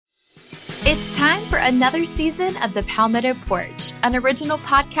It's time for another season of The Palmetto Porch, an original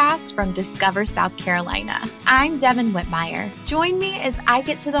podcast from Discover South Carolina. I'm Devin Whitmire. Join me as I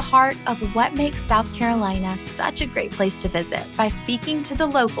get to the heart of what makes South Carolina such a great place to visit by speaking to the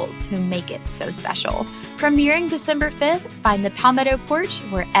locals who make it so special. Premiering December 5th, find The Palmetto Porch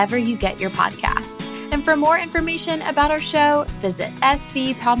wherever you get your podcasts. And for more information about our show, visit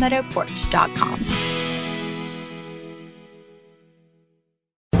scpalmettoporch.com.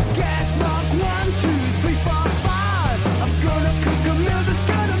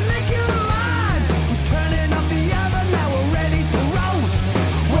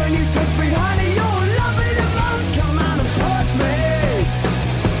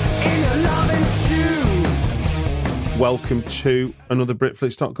 Welcome to another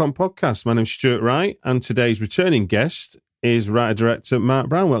Britflix.com podcast. My name's Stuart Wright, and today's returning guest is writer-director Mark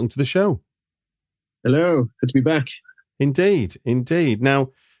Brown. Welcome to the show. Hello, good to be back. Indeed. Now,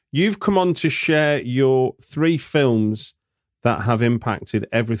 you've come on to share your 3 films that have impacted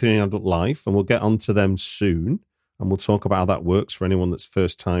everything in adult life, and we'll get onto them soon, and we'll talk about how that works for anyone that's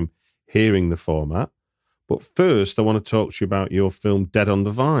first time hearing the format. But first, I want to talk to you about your film Dead on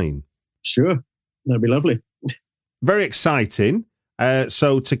the Vine. Sure, that'd be lovely. Very exciting.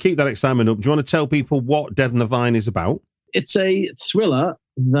 So to keep that excitement up, do you want to tell people what Dead on the Vine is about? It's a thriller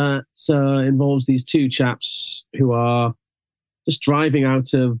that involves these 2 chaps who are just driving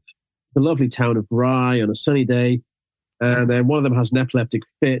out of the lovely town of Rye on a sunny day. And then one of them has an epileptic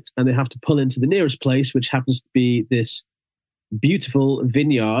fit and they have to pull into the nearest place, which happens to be this beautiful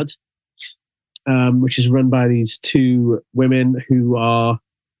vineyard, which is run by these 2 women who are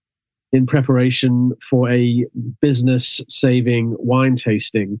in preparation for a business-saving wine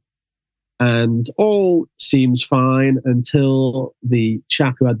tasting. And all seems fine until the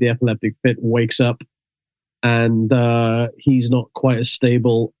chap who had the epileptic fit wakes up and he's not quite as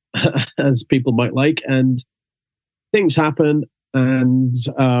stable as people might like. And things happen and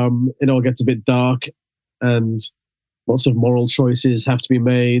it all gets a bit dark and lots of moral choices have to be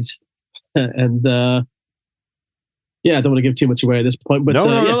made. And yeah, I don't want to give too much away at this point. But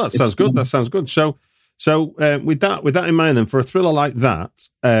no, that sounds good. That sounds good. So with that in mind, then, for a thriller like that,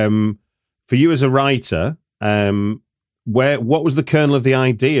 for you as a writer, what was the kernel of the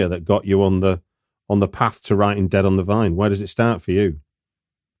idea that got you on the path to writing Dead on the Vine? Where does it start for you?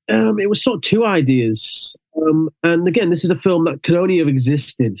 It was sort of 2 ideas, and again, this is a film that could only have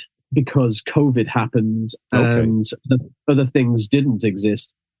existed because COVID happened and the other things didn't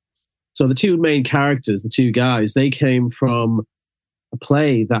exist. So the 2 main characters, the 2 guys, they came from a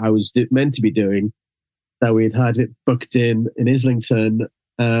play that I was meant to be doing, that we'd had it booked in Islington,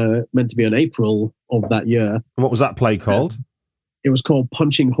 meant to be in April of that year. And what was that play called? It was called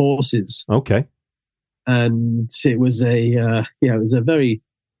Punching Horses. Okay. And it was it was a very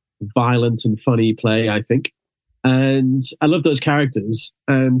violent and funny play, I think. And I love those characters,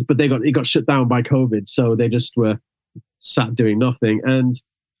 but it got shut down by COVID, so they just were sat doing nothing. And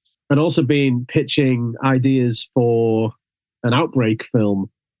I'd also been pitching ideas for an outbreak film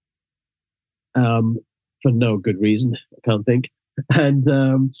for no good reason, I can't think.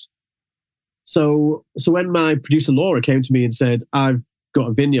 And so when my producer Laura came to me and said, I've got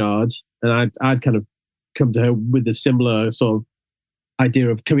a vineyard, and I'd kind of come to her with a similar sort of idea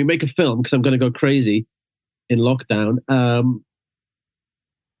of, can we make a film? Because I'm going to go crazy in lockdown.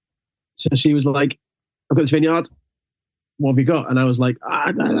 So she was like, I've got this vineyard. What have you got? And I was like,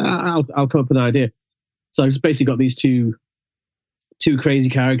 I'll come up with an idea. So I just basically got these two crazy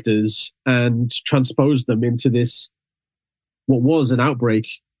characters and transposed them into this, what was an outbreak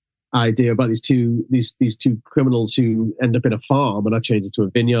idea about these two criminals who end up in a farm, and I changed it to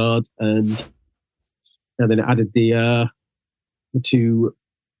a vineyard, and then I added the 2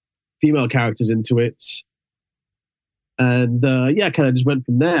 female characters into it. And kind of just went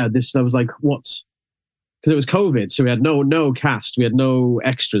from there. I was like, what? Because it was COVID, so we had no cast, we had no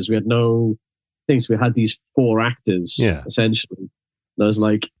extras, we had no things. We had these 4 actors, essentially. And I was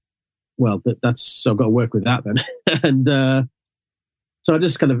like, well, so I've got to work with that then. And so I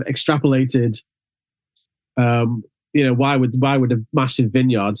just kind of extrapolated, why would a massive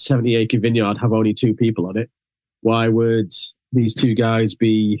vineyard, 70-acre vineyard, have only 2 people on it? Why would these 2 guys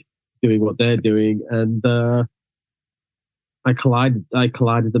be doing what they're doing? And I collided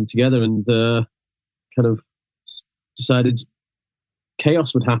them together and kind of decided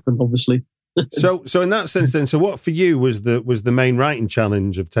chaos would happen, obviously. So in that sense then, so what for you was the main writing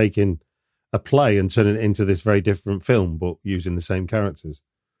challenge of taking a play and turning it into this very different film, but using the same characters?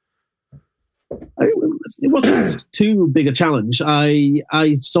 It wasn't too big a challenge. I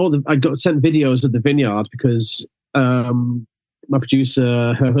got sent videos of the vineyard because my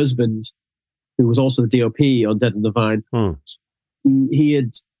producer, her husband, who was also the DOP on Dead on the Vine, he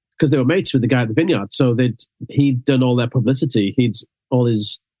had, because they were mates with the guy at the vineyard, so he'd done all their publicity. He'd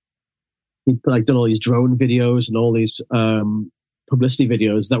like done all these drone videos and all these publicity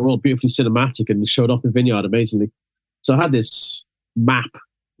videos that were all beautifully cinematic and showed off the vineyard amazingly. So I had this map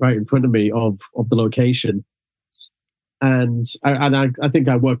right in front of me of the location, and I think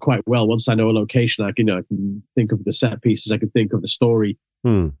I work quite well once I know a location. I can think of the set pieces, I can think of the story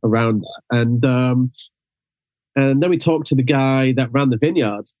around that, and then we talked to the guy that ran the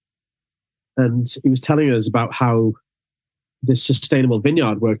vineyard, and he was telling us about how this sustainable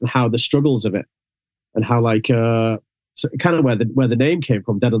vineyard worked and how the struggles of it, and how so kind of where the name came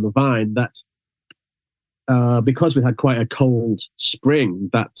from, Dead on the Vine, that because we had quite a cold spring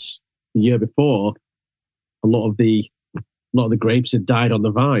that the year before, a lot of the grapes had died on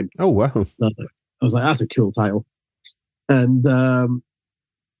the vine. Oh wow! I was like, that's a cool title, and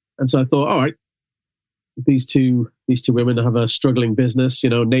so I thought, all right, these two women have a struggling business.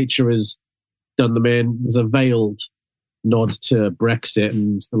 Nature has done them in. There's a veiled nod to Brexit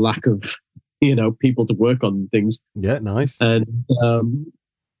and the lack of people to work on things. Yeah, nice. And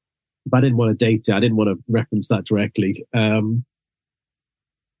but I didn't want to date it. I didn't want to reference that directly. The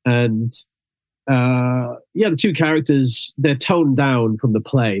two characters, they're toned down from the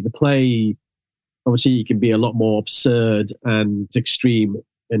play. The play, obviously, can be a lot more absurd and extreme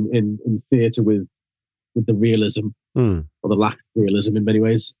in theatre with the realism or the lack of realism in many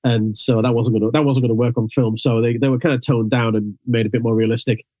ways. And so that wasn't going to work on film. So they were kind of toned down and made a bit more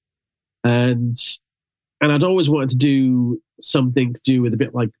realistic. And I'd always wanted to do something to do with a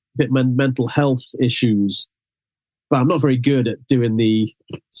bit mental health issues, but I'm not very good at doing the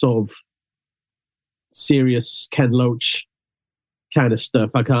sort of serious Ken Loach kind of stuff.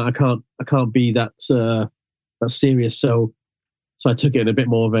 I can't be that serious. So I took it in a bit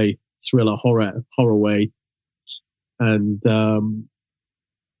more of a thriller horror way, and but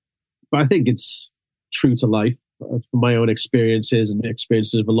I think it's true to life from my own experiences and the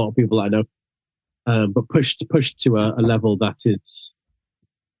experiences of a lot of people I know, but pushed to a level that is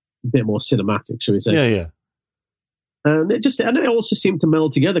a bit more cinematic, shall we say? Yeah. And it also seemed to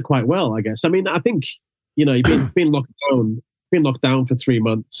meld together quite well, I guess. I mean, I think you've been locked down for 3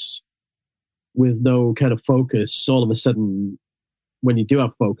 months with no kind of focus. All of a sudden, when you do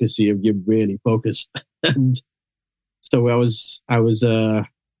have focus, you're really focused. And so I was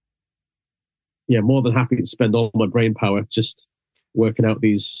more than happy to spend all my brain power just working out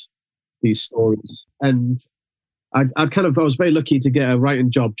these stories. And I was very lucky to get a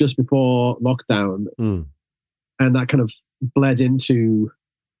writing job just before lockdown, and that kind of bled into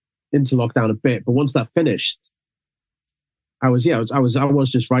lockdown a bit. But once that finished, I was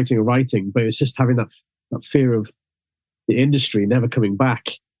just writing, but it's just having that fear of the industry never coming back.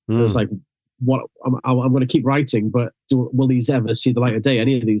 It was like, what I'm going to keep writing, but will these ever see the light of day?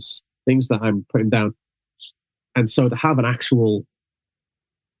 Any of these things that I'm putting down? And so to have an actual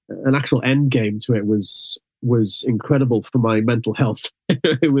end game to it was incredible for my mental health.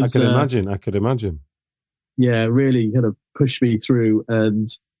 It was. I could imagine. Yeah, really kind of pushed me through, and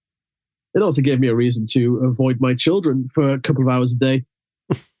it also gave me a reason to avoid my children for a couple of hours a day,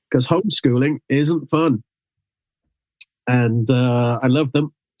 because homeschooling isn't fun. And I love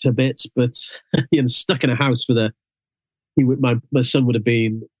them to bits, but stuck in a house my son would have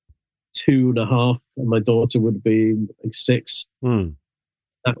been 2.5, and my daughter would have been like 6.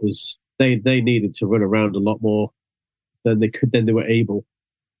 That was they needed to run around a lot more than they were able.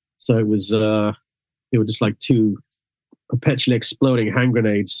 So it was they were just like 2 perpetually exploding hand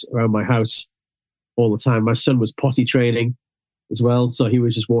grenades around my house all the time. My son was potty training as well, so he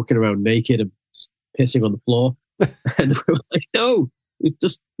was just walking around naked and pissing on the floor. And we were like, no, he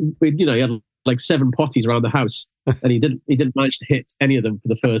had like 7 potties around the house, and he didn't manage to hit any of them for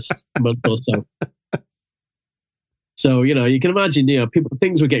the first month or so. So you can imagine,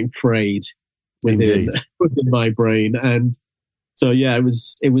 things were getting frayed within my brain, and so I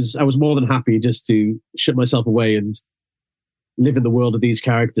was more than happy just to shut myself away and live in the world of these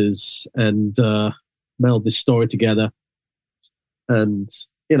characters and meld this story together. And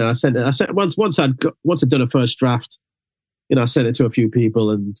I sent once I'd done a first draft, I sent it to a few people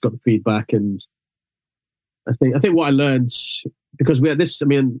and got the feedback. And I think what I learned, because we had this,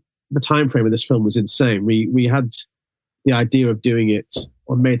 the time frame of this film was insane. We had the idea of doing it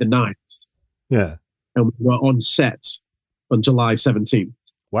on May the 9th. Yeah. And we were on set on July 17th.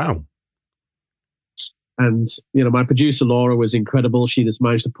 Wow. And, my producer, Laura, was incredible. She just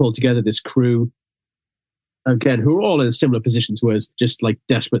managed to pull together this crew, again, who were all in a similar position to us, just like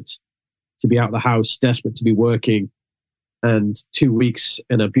desperate to be out of the house, desperate to be working. And 2 weeks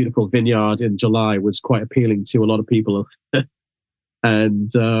in a beautiful vineyard in July was quite appealing to a lot of people.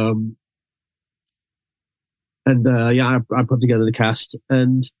 and yeah, I put together the cast.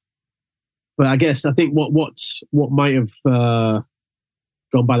 But I think what might have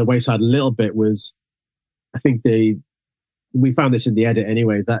gone by the wayside a little bit was, I think we found this in the edit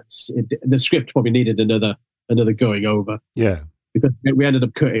anyway, the script probably needed another going over. Yeah. Because we ended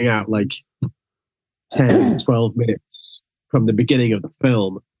up cutting out like 10, 12 minutes from the beginning of the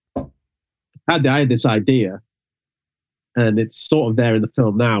film. I had this idea, and it's sort of there in the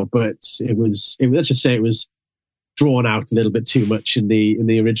film now, but let's just say it was drawn out a little bit too much in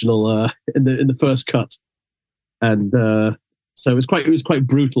the original in the first cut. And so it was quite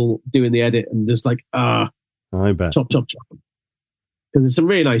brutal doing the edit, and just like I bet chop. Because it's some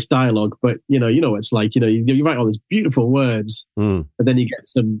really nice dialogue, but you know what it's like. You write all these beautiful words, and then you get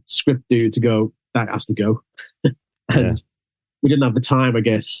some script dude to go, that has to go. And we didn't have the time, I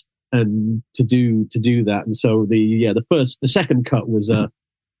guess, and to do that. And so the second cut was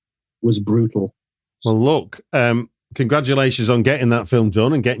brutal. Well, look, congratulations on getting that film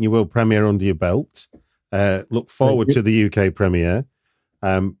done and getting your world premiere under your belt. Look forward to the UK premiere.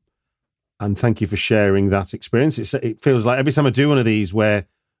 And thank you for sharing that experience. It feels like every time I do one of these because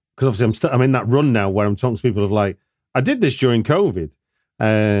obviously I'm in that run now where I'm talking to people of like, I did this during COVID.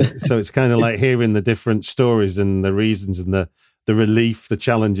 So it's kind of like hearing the different stories and the reasons and the relief, the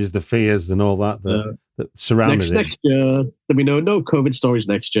challenges, the fears and all that surrounded it. Next year, there'll be no COVID stories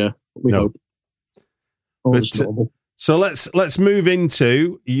next year. We hope. So let's move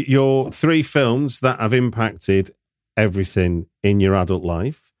into your 3 films that have impacted everything in your adult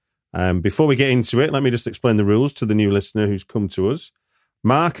life. Before we get into it, let me just explain the rules to the new listener who's come to us.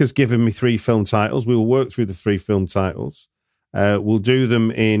 Mark has given me 3 film titles. We will work through the 3 film titles. We'll do them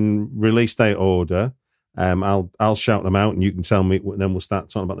in release date order. I'll shout them out and you can tell me, then we'll start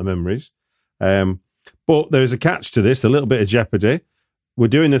talking about the memories. But there is a catch to this, a little bit of jeopardy. We're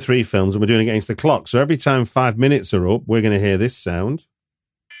doing the 3 films and we're doing it against the clock. So every time 5 minutes are up, we're going to hear this sound,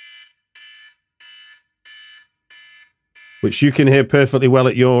 which you can hear perfectly well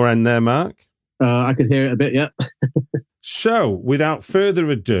at your end there, Mark. I can hear it a bit, yeah. So without further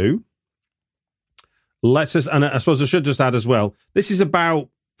ado, and I suppose I should just add as well, this is about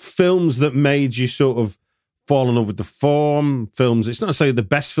films that made you sort of fall in love with the form, films. It's not necessarily the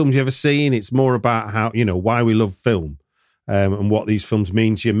best films you've ever seen. It's more about how, why we love film and what these films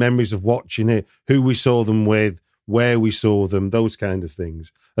mean to you, memories of watching it, who we saw them with, where we saw them, those kind of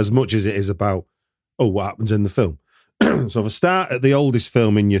things, as much as it is about, what happens in the film. So if I start at the oldest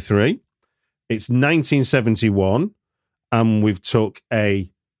film in your 3, it's 1971, and we've took a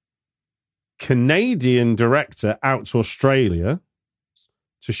Canadian director out to Australia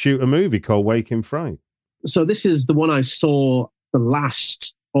to shoot a movie called Waking Fright. So this is the one I saw the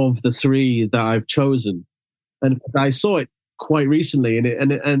last of the 3 that I've chosen, and I saw it quite recently, and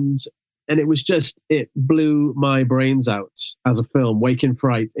it was just, it blew my brains out as a film. Waking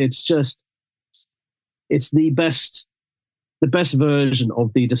Fright. It's the best version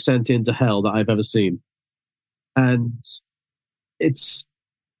of the Descent into Hell that I've ever seen, and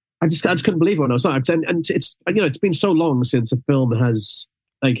I just couldn't believe it when I was like, and it's been so long since a film has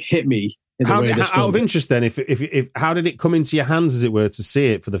like hit me. Out of interest, then, if how did it come into your hands, as it were, to see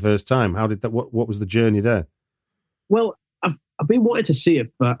it for the first time? How did that? What was the journey there? Well, I've been wanting to see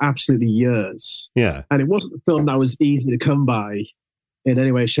it for absolutely years. Yeah, and it wasn't a film that was easy to come by in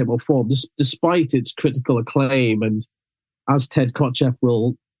any way, shape, or form, despite its critical acclaim. And as Ted Kotcheff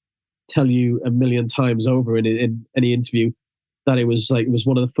will tell you a million times over in any interview, that it was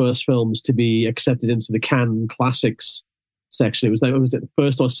one of the first films to be accepted into the Cannes Classics section. It was the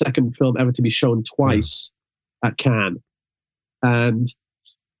first or second film ever to be shown twice at Cannes. And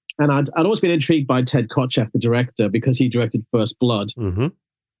I'd always been intrigued by Ted Kotcheff, the director, because he directed First Blood,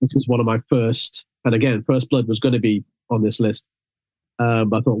 which was one of my first. And again, First Blood was going to be on this list.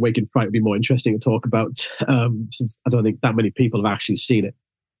 But I thought Waking Fright would be more interesting to talk about, since I don't think that many people have actually seen it.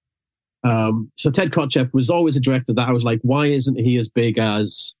 So Ted Kotcheff was always a director that I was like, why isn't he as big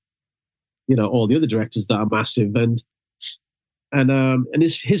as, all the other directors that are massive? And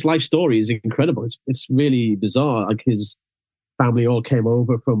his life story is incredible. It's really bizarre. Like, his family all came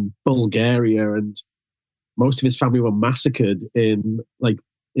over from Bulgaria, and most of his family were massacred in the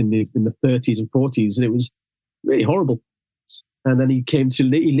 30s and 40s, and it was really horrible. And then he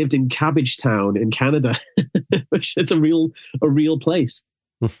lived in Cabbagetown in Canada, which is a real place.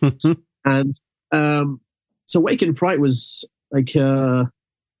 And so Waking Fright was like, he'd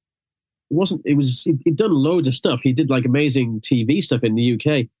done loads of stuff. He did like amazing TV stuff in the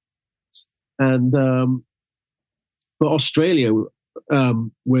UK. And But Australia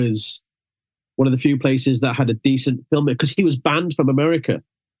was one of the few places that had a decent film because he was banned from America.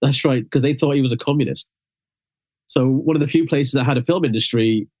 That's right, because they thought he was a communist. So one of the few places that had a film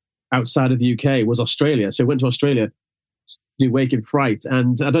industry outside of the UK was Australia. So he went to Australia to do Wake in Fright.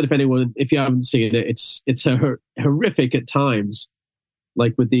 And I don't know if you haven't seen it, it's horrific at times,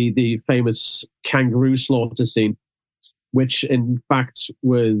 like with the famous kangaroo slaughter scene, which in fact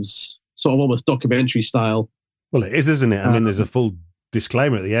was sort of almost documentary style. Well, it is, isn't it? I mean, there's a full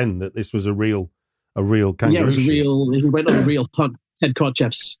disclaimer at the end that this was a real kangaroo. Yeah, it was real. He went on a real hunt. Ted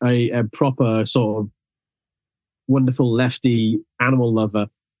Kotcheff's a proper sort of wonderful lefty animal lover,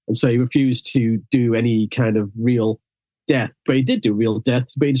 and so he refused to do any kind of real death. But he did do real death.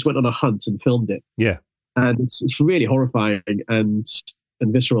 But he just went on a hunt and filmed it. Yeah, and it's really horrifying and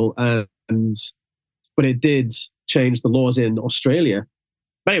visceral. But it did change the laws in Australia.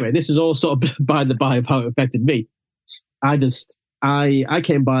 But anyway, this is all sort of by the by of how it affected me. I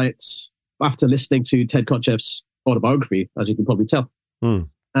came by it after listening to Ted Kotcheff's autobiography, as you can probably tell. And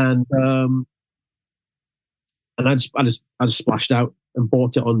I just splashed out and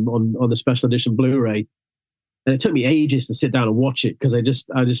bought it on the special edition Blu-ray. And it took me ages to sit down and watch it because I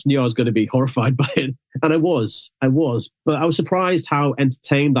just knew I was going to be horrified by it. And I was, but I was surprised how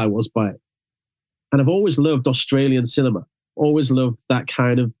entertained I was by it. And I've always loved Australian cinema, always loved that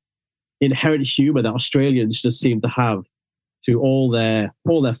kind of inherent humor that Australians just seem to have through all their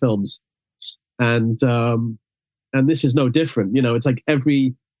films. And this is no different. You know, it's like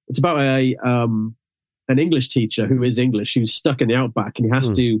it's about an English teacher who is English, who's stuck in the outback, and he has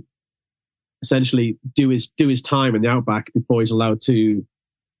to essentially do his time in the outback before he's allowed to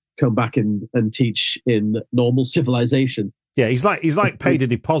come back and teach in normal civilization. Yeah, he's like paid a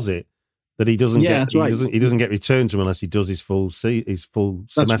deposit that he doesn't get. That's right. He doesn't get returned to him unless he does his full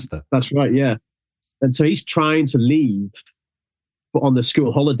semester. That's right. Yeah, and so he's trying to leave on the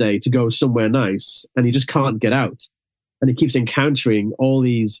school holiday to go somewhere nice, and he just can't get out, and he keeps encountering all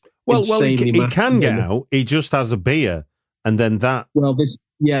these. Well, he can get out. He just has a beer, and then that. Well,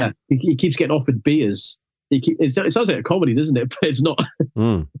 he keeps getting offered beers. It sounds like a comedy, doesn't it? But it's not.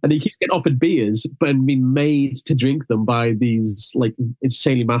 And he keeps getting offered beers, but being made to drink them by these like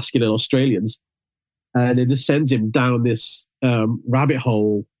insanely masculine Australians, and it just sends him down this rabbit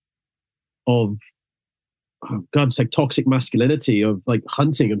hole of, oh God, it's like toxic masculinity of like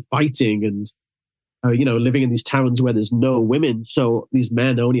hunting and fighting and living in these towns where there's no women, so these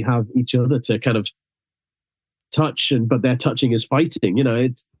men only have each other to kind of touch, but their touching is fighting. You know,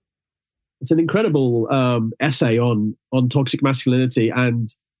 it's an incredible essay on toxic masculinity,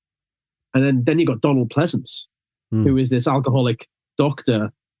 and then you got Donald Pleasance, who is this alcoholic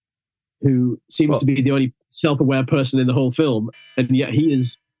doctor who seems to be the only self-aware person in the whole film, and yet he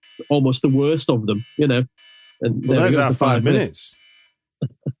is almost the worst of them. You know, and there's our 5 minutes.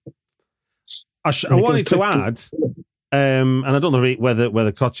 I wanted to add, and I don't know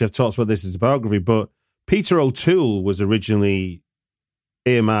whether Kotcheff talks about this in his biography, but Peter O'Toole was originally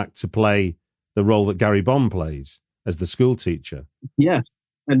earmarked to play the role that Gary Bond plays as the school teacher. Yeah,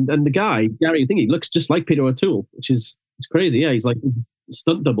 and the guy, Gary, I think he looks just like Peter O'Toole, which is it's crazy. Yeah, he's a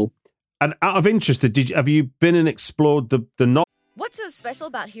stunt double. And out of interest, have you been and explored the novel? What's so special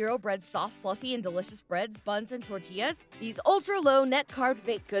about Hero Bread's soft, fluffy, and delicious breads, buns, and tortillas? These ultra-low net-carb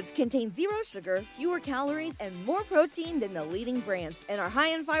baked goods contain zero sugar, fewer calories, and more protein than the leading brands, and are high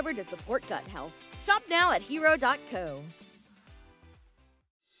in fiber to support gut health. Shop now at hero.co.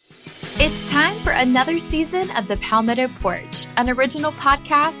 It's time for another season of The Palmetto Porch, an original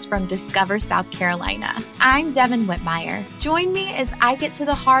podcast from Discover South Carolina. I'm Devin Whitmire. Join me as I get to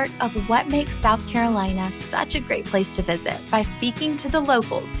the heart of what makes South Carolina such a great place to visit by speaking to the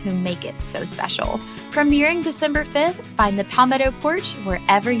locals who make it so special. Premiering December 5th, find The Palmetto Porch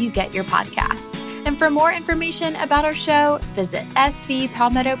wherever you get your podcasts. And for more information about our show, visit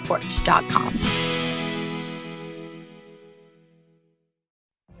scpalmettoporch.com.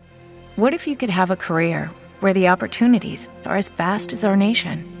 What if you could have a career where the opportunities are as vast as our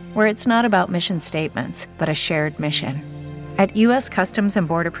nation, where it's not about mission statements, but a shared mission? At U.S. Customs and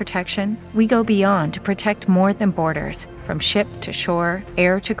Border Protection, we go beyond to protect more than borders. From ship to shore,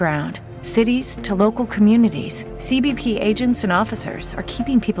 air to ground, cities to local communities, CBP agents and officers are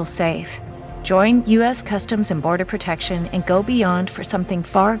keeping people safe. Join U.S. Customs and Border Protection and go beyond for something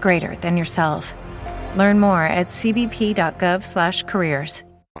far greater than yourself. Learn more at cbp.gov/careers.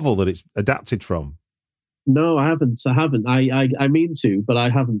 That it's adapted from? No, I haven't. I mean to, but I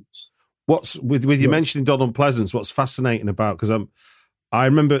haven't. What's with you mentioning Donald Pleasance? What's fascinating about, because I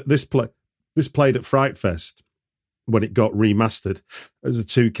remember this played at Fright Fest when it got remastered as a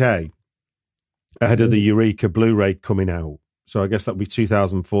 2K, ahead of the Eureka Blu-ray coming out. So I guess that'd be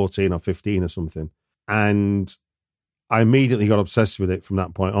 2014 or 15 or something. And I immediately got obsessed with it from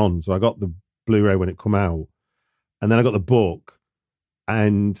that point on. So I got the Blu-ray when it come out, and then I got the book.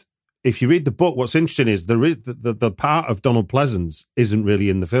 And if you read the book, what's interesting is there is the part of Donald Pleasence isn't really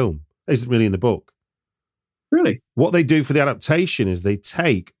in the film, isn't really in the book. Really? What they do for the adaptation is they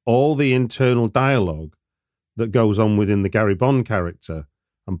take all the internal dialogue that goes on within the Gary Bond character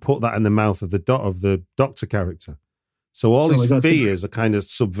and put that in the mouth of the Doctor character. So all his fears are kind of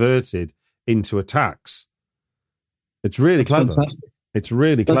subverted into attacks. It's really clever. Fantastic. It's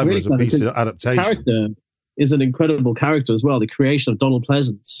really clever as a piece of adaptation. Character is an incredible character as well. The creation of Donald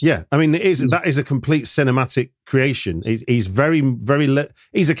Pleasence. Yeah, I mean, that is a complete cinematic creation. He's he's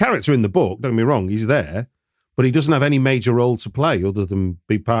a character in the book. Don't get me wrong, he's there, but he doesn't have any major role to play other than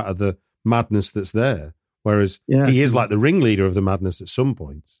be part of the madness that's there. Whereas he is like the ringleader of the madness at some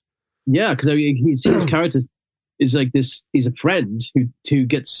points. Yeah, because his character is like this. He's a friend who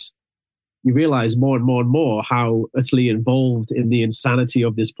gets. You realize more and more how utterly involved in the insanity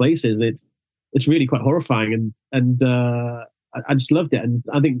of this place is. And it's really quite horrifying, and I just loved it. And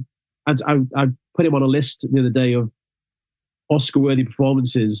I think I put him on a list the other day of Oscar-worthy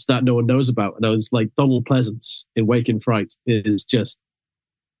performances that no one knows about, and I was like, Donald Pleasence in Wake in Fright is just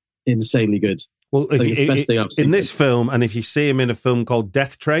insanely good. Well, in this film, and if you see him in a film called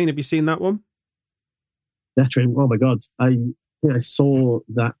Death Train, have you seen that one? Death Train. Oh my God, I saw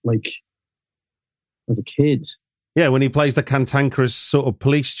that like as a kid. Yeah, when he plays the cantankerous sort of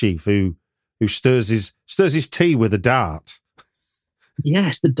police chief who stirs his tea with a dart.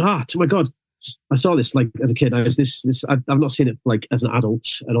 Yes, the dart. Oh my God, I saw this like as a kid. I've not seen it like as an adult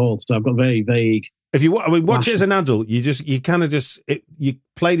at all. So I've got very vague. If you watch it as an adult, you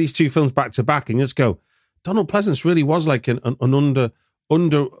play these two films back to back and you just go, Donald Pleasence really was like an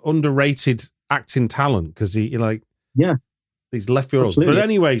underrated acting talent because he's left field roles. But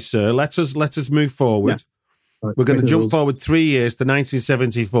anyway, sir, let us move forward. Yeah. Right, we're going to jump forward 3 years to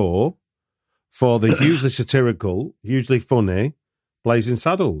 1974 for the hugely satirical, hugely funny Blazing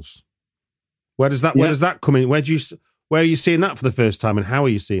Saddles. Where does that come in? Where are you seeing that for the first time, and how are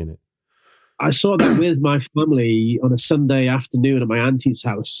you seeing it? I saw that with my family on a Sunday afternoon at my auntie's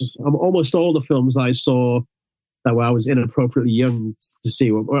house. Almost all the films I saw that I was inappropriately young to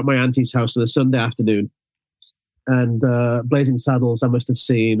see were at my auntie's house on a Sunday afternoon. And Blazing Saddles I must have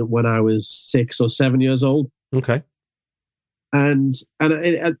seen when I was 6 or 7 years old. Okay. And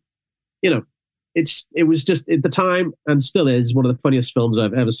it was just at the time, and still is, one of the funniest films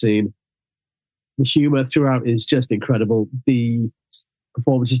I've ever seen. The humor throughout is just incredible. The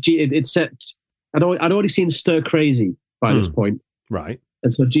performances, it's set. I'd already seen Stir Crazy by this point, right?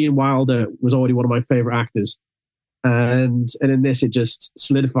 And so Gene Wilder was already one of my favorite actors, and in this it just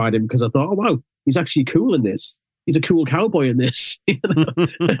solidified him because I thought, oh wow, he's actually cool in this. He's a cool cowboy in this.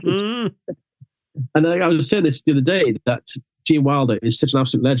 And I was saying this the other day that Gene Wilder is such an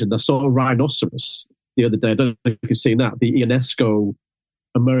absolute legend. I saw Rhinoceros the other day. I don't know if you've seen that, the Ionesco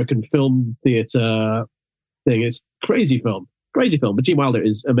American Film Theatre thing. It's crazy film, but Gene Wilder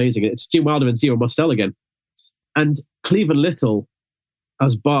is amazing. It's Gene Wilder and Zero Mostel again. And Cleveland Little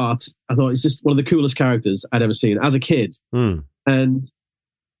as Bart, I thought it's just one of the coolest characters I'd ever seen as a kid. And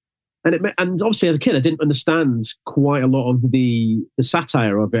obviously as a kid, I didn't understand quite a lot of the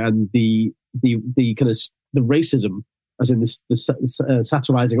satire of it and the kind of the racism, as in the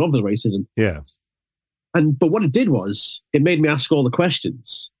satirizing of the racism. Yeah. But what it did was it made me ask all the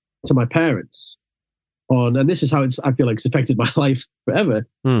questions to my parents and this is how I feel like it's affected my life forever,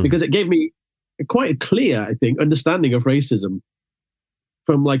 because it gave me quite a clear, I think, understanding of racism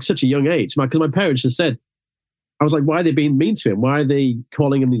from like such a young age. Because my parents just said, I was like, why are they being mean to him? Why are they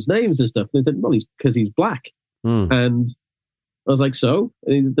calling him these names and stuff? They said, well, because he's black. And I was like, so?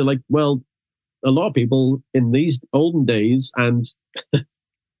 And they're like, well, a lot of people in these olden days and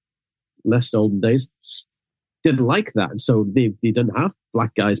less olden days didn't like that. And so they didn't have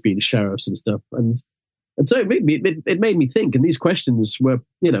black guys being sheriffs and stuff. And so it made me think. And these questions were,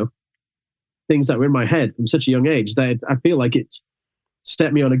 things that were in my head from such a young age that I feel like it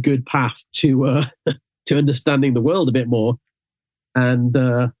set me on a good path to understanding the world a bit more and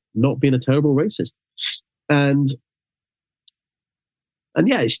not being a terrible racist. And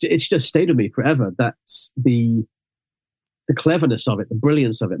yeah, it's just stayed with me forever. That's the cleverness of it, the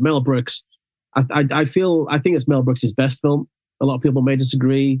brilliance of it. Mel Brooks, I think it's Mel Brooks' best film. A lot of people may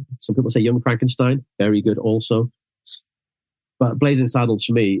disagree. Some people say Young Frankenstein, very good also. But Blazing Saddles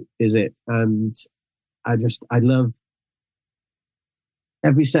for me is it. And I love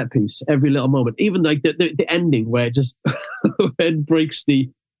every set piece, every little moment, even like the ending where it just it breaks the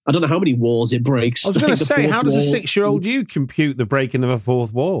I don't know how many walls it breaks. I was going to The say, fourth how does a wall. 6-year-old you compute the breaking of a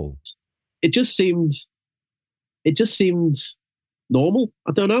fourth wall? It just seemed normal.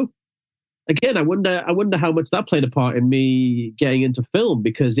 I don't know. Again, I wonder how much that played a part in me getting into film,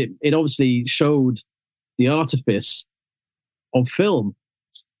 because it obviously showed the artifice of film.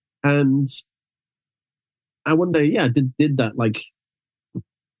 And I wonder, did that like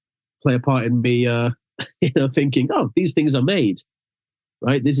play a part in me thinking, oh, these things are made,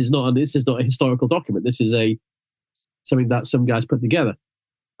 right? This is not a historical document. This is something that some guys put together.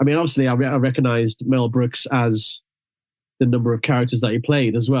 I mean, obviously, I recognized Mel Brooks as the number of characters that he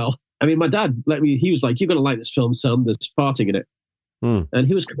played as well. I mean, my dad he was like, you're going to like this film, son. There's farting in it. And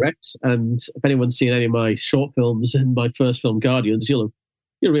he was correct. And if anyone's seen any of my short films and my first film, Guardians, you'll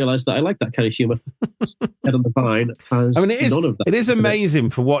realize that I like that kind of humor. Head on the Vine has none of that. It is amazing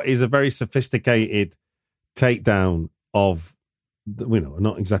for what is a very sophisticated takedown of,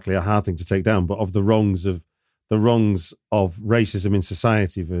 not exactly a hard thing to take down, but of the wrongs of racism in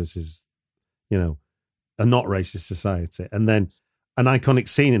society versus, a not racist society. And then an iconic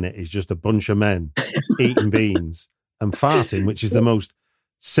scene in it is just a bunch of men eating beans and farting, which is the most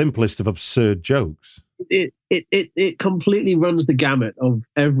simplest of absurd jokes. It completely runs the gamut of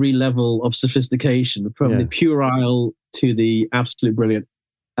every level of sophistication, from the puerile to the absolute brilliant,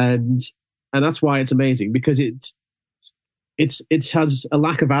 and that's why it's amazing, because it has a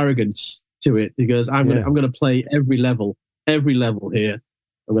lack of arrogance to it, because I'm gonna play every level here.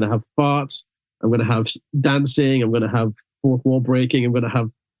 I'm gonna have farts, I'm gonna have dancing, I'm gonna have fourth wall breaking, I'm gonna have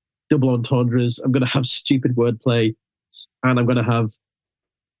double entendres, I'm gonna have stupid wordplay, and I'm gonna have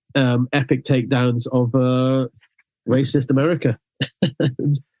epic takedowns of racist America.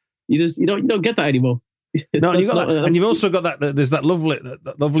 you don't get that anymore. No, and you've also got that. There's that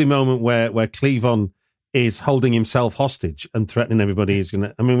lovely moment where Cleavon is holding himself hostage and threatening everybody he's going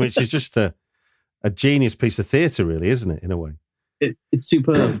to. I mean, which is just a genius piece of theatre, really, isn't it? In a way, it's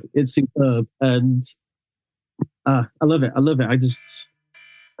superb. It's superb, and I love it. I just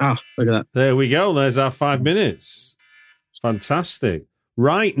look at that. There we go. There's our 5 minutes. Fantastic.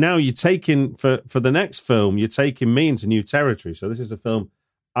 Right now, you're taking for the next film. You're taking me into new territory. So this is a film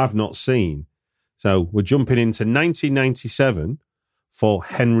I've not seen. So we're jumping into 1997 for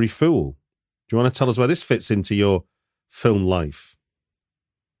Henry Fool. Do you want to tell us where this fits into your film life?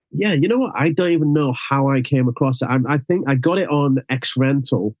 Yeah, you know what? I don't even know how I came across it. I think I got it on X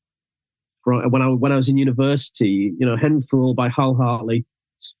Rental when I was in university. Henry Fool by Hal Hartley,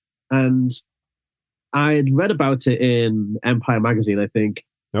 and I had read about it in Empire magazine, I think.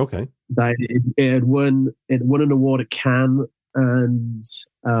 Okay. That it had won an award at Cannes, and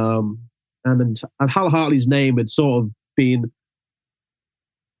Hal Hartley's name had sort of been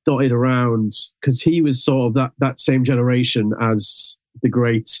dotted around, because he was sort of that same generation as the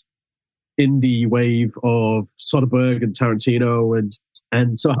great indie wave of Soderbergh and Tarantino,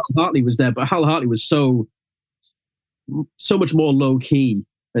 and so Hal Hartley was there, but Hal Hartley was so much more low key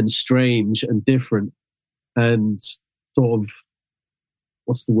and strange and different, and sort of,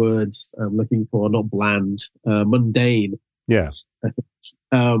 what's the words I'm looking for? Not bland, mundane. Yeah.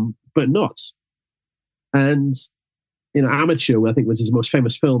 But not. And, Amateur, I think, was his most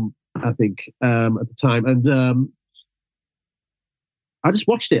famous film, I think, at the time. And I just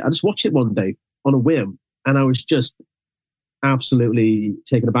watched it. I just watched it one day on a whim, and I was just absolutely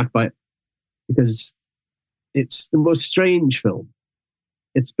taken aback by it, because it's the most strange film.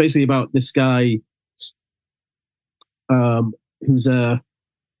 It's basically about this guy who's a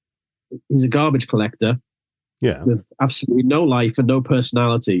garbage collector, with absolutely no life and no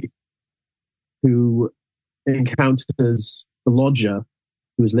personality, who encounters the lodger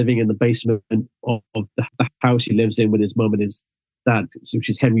who's living in the basement of the house he lives in with his mum and his dad, which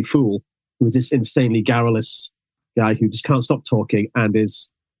is Henry Fool, who is this insanely garrulous guy who just can't stop talking. And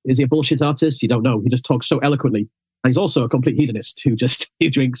is he a bullshit artist? You don't know. He just talks so eloquently. And he's also a complete hedonist who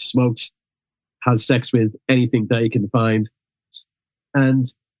drinks, smokes, has sex with anything that he can find.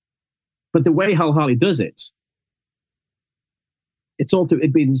 But the way Hal Hartley does it, it's all through,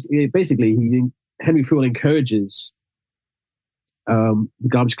 basically Henry Fool encourages the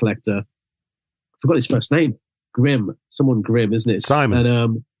garbage collector. I forgot his first name. Grimm. Someone Grimm, isn't it? Simon.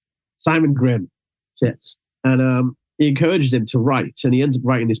 And Simon Grimm. Shit. And he encourages him to write, and he ends up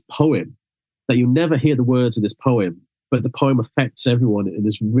writing this poem that you never hear the words of this poem, but the poem affects everyone in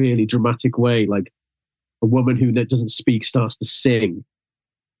this really dramatic way. Like a woman who doesn't speak starts to sing,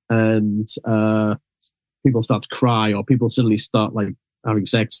 and people start to cry, or people suddenly start like having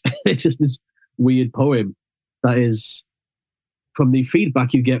sex. It's just this weird poem that is, from the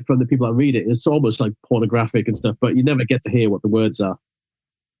feedback you get from the people that read it, it's almost like pornographic and stuff, but you never get to hear what the words are.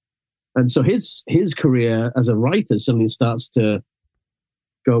 And so his career as a writer suddenly starts to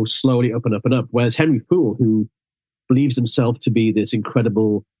go slowly up and up and up. Whereas Henry Fool, who believes himself to be this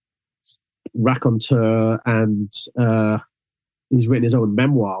incredible raconteur, and he's written his own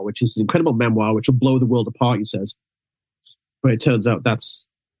memoir, which is an incredible memoir, which will blow the world apart, he says. But it turns out that's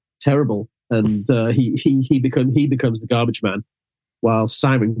terrible. And he becomes the garbage man, while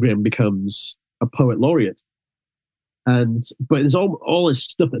Simon Grimm becomes a poet laureate. But there's all this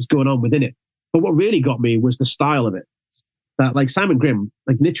stuff that's going on within it. But what really got me was the style of it. That like Simon Grimm,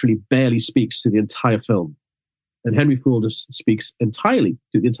 like literally barely speaks through the entire film, and Henry Fool just speaks entirely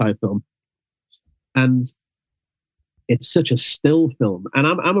through the entire film. And it's such a still film. And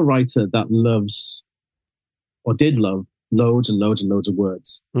I'm a writer that loves, or did love, loads and loads and loads of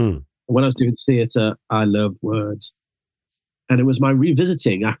words. Mm. When I was doing theatre, I loved words. And it was my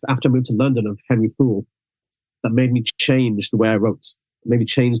revisiting after I moved to London of Henry Fool that made me change the way I wrote, maybe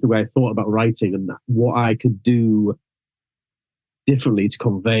change the way I thought about writing and what I could do differently to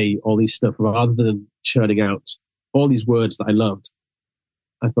convey all these stuff rather than churning out all these words that I loved.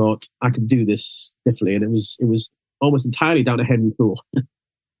 I thought I could do this differently. And it was almost entirely down to Henry Fool.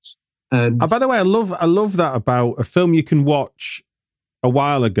 And by the way, I love that about a film you can watch a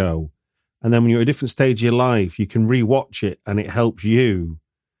while ago, and then when you're at a different stage of your life, you can rewatch it and it helps you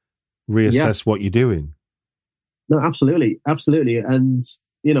reassess what you're doing. No, absolutely. Absolutely. And,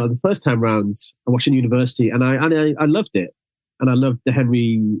 you know, the first time round, I watched in university and I loved it. And I loved the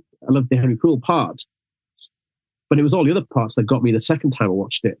Henry Fool part. But it was all the other parts that got me the second time I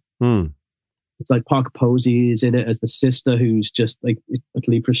watched it. Mm. It's like Parker Posey is in it as the sister who's just like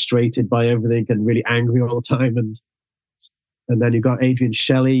utterly frustrated by everything and really angry all the time. And then you've got Adrian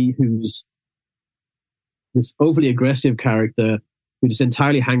Shelley, who's this overly aggressive character who just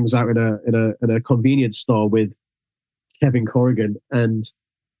entirely hangs out in a convenience store with Kevin Corrigan, and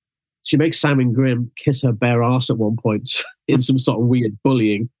she makes Simon Grimm kiss her bare arse at one point in some sort of weird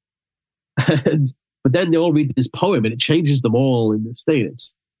bullying. But then they all read this poem and it changes them all in this thing.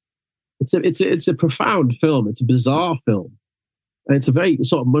 It's a profound film. It's a bizarre film. And it's a very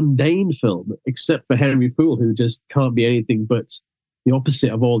sort of mundane film, except for Henry Fool, who just can't be anything but the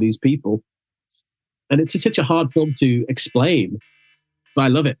opposite of all these people. And it's such a hard film to explain, but I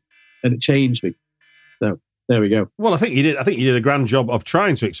love it. And it changed me. So there we go. Well, I think you did a grand job of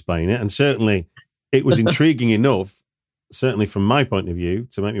trying to explain it. And certainly it was intriguing enough, certainly from my point of view,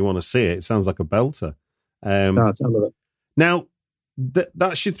 to make me want to see it. It sounds like a belter. I love it. Now,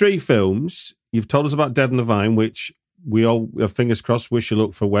 that's your three films. You've told us about Dead on the Vine, which we all have fingers crossed, wish you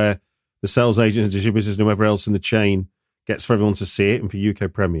luck for where the sales agents and distributors and whoever else in the chain gets for everyone to see it and for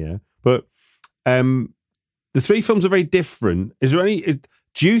UK premiere. But the three films are very different. Is there any?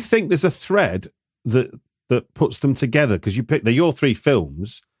 Do you think there's a thread that puts them together? Because they're your three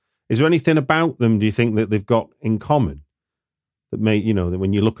films. Is there anything about them, do you think, that they've got in common that that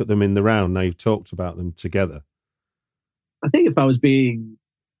when you look at them in the round, now you've talked about them together? I think if I was being,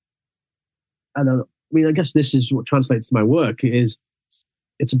 I guess this is what translates to my work, is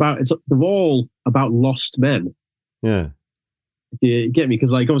they're all about lost men. Yeah. You get me?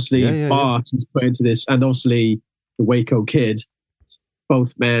 Because obviously Bart is put into this, and obviously the Waco Kid,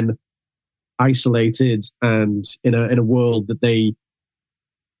 both men isolated and in a world that they're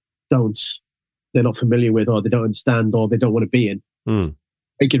not familiar with, or they don't understand, or they don't want to be in. Mm.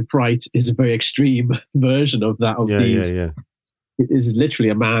 Naked Fright is a very extreme version of that. It is literally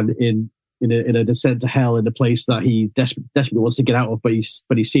a man in a descent to hell in a place that he desperately wants to get out of, but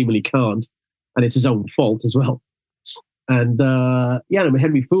he seemingly can't, and it's his own fault as well. And with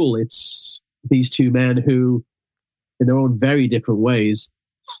Henry Fool, it's these two men who, in their own very different ways,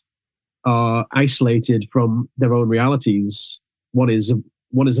 are isolated from their own realities. One is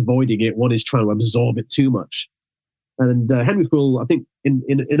avoiding it. One is trying to absorb it too much. And Henry Fool, I think, in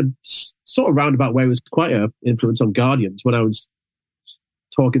a sort of roundabout way, was quite an influence on Guardians. When I was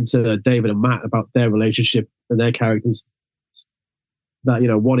talking to David and Matt about their relationship and their characters, that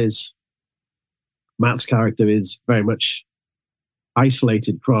one is Matt's character is very much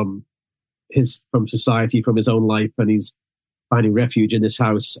isolated from society, from his own life, and he's finding refuge in this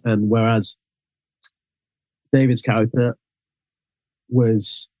house. And whereas David's character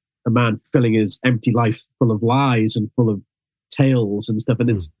was a man filling his empty life full of lies and full of tales and stuff, and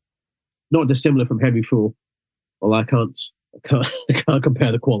it's not dissimilar from Henry Fool. Well, I can't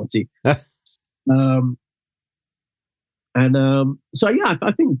compare the quality. So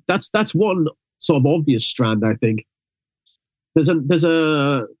I think that's one sort of obvious strand. I think there's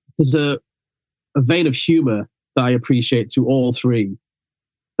a vein of humor that I appreciate through all three.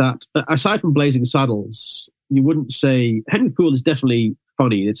 That aside from Blazing Saddles, you wouldn't say Henry Fool is definitely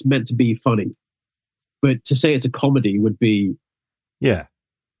funny. It's meant to be funny. But to say it's a comedy would be... Yeah.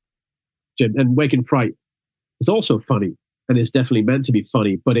 And Wake in Fright is also funny, and it's definitely meant to be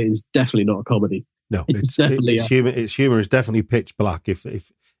funny, but it is definitely not a comedy. No, it's humor. Its humor is definitely pitch black if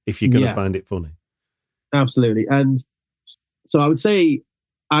you're going to find it funny. Absolutely. And so I would say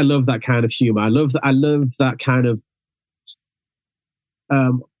I love that kind of humor. I love that kind of...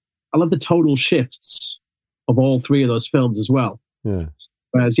 I love the tonal shifts of all three of those films as well. Yeah.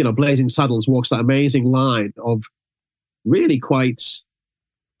 Whereas, Blazing Saddles walks that amazing line of really quite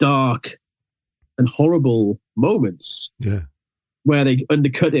dark and horrible moments. Yeah. Where they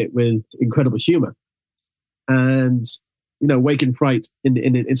undercut it with incredible humor. And, Wake in Fright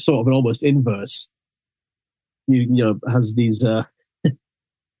in sort of an almost inverse, has these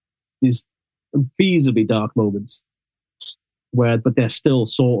these unfeasibly dark moments but they're still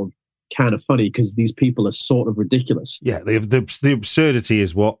sort of kind of funny because these people are sort of ridiculous. Yeah, the absurdity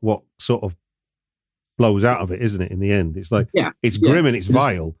is what sort of blows out of it, isn't it? In the end, it's like it's grim and it's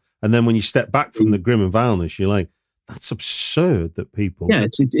vile, and then when you step back from the grim and vileness, you're like, that's absurd that people. Yeah,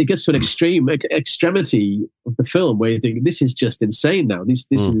 it gets to an extremity of the film where you think this is just insane now. This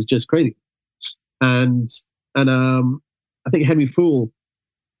is just crazy, and I think Henry Fool,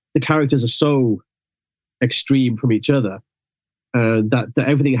 the characters are so extreme from each other. That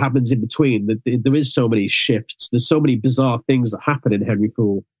everything happens in between. That there is so many shifts. There's so many bizarre things that happen in Henry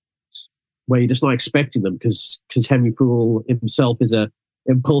Fool, where you're just not expecting them because Henry Fool himself is a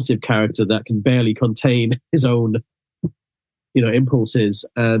impulsive character that can barely contain his own, impulses.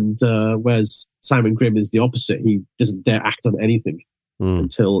 And whereas Simon Grimm is the opposite. He doesn't dare act on anything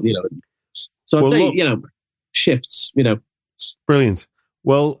until So I'd say shifts. Brilliant.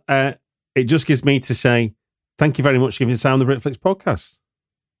 Well, it just gives me to say, thank you very much for giving us time on the Britflix podcast.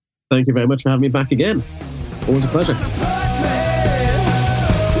 Thank you very much for having me back again. Always a pleasure.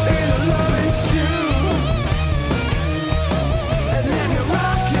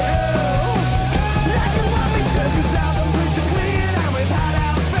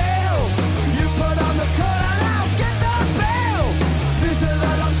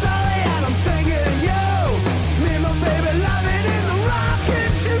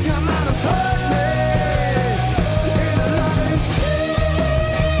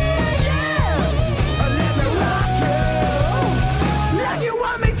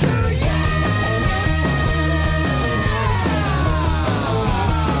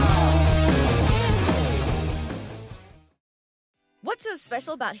 What's so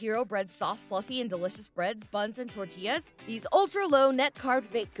special about Hero Bread's soft, fluffy, and delicious breads, buns, and tortillas? These ultra-low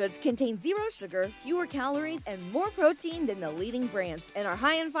net-carb baked goods contain zero sugar, fewer calories, and more protein than the leading brands, and are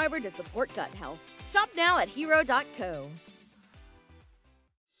high in fiber to support gut health. Shop now at hero.co.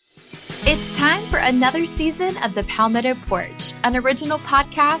 It's time for another season of The Palmetto Porch, an original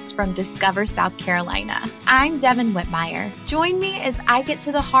podcast from Discover South Carolina. I'm Devin Whitmire. Join me as I get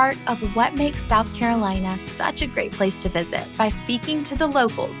to the heart of what makes South Carolina such a great place to visit by speaking to the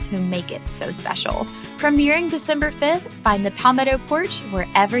locals who make it so special. Premiering December 5th, find The Palmetto Porch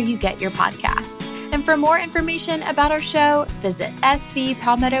wherever you get your podcasts. And for more information about our show, visit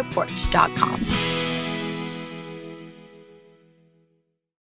scpalmettoporch.com.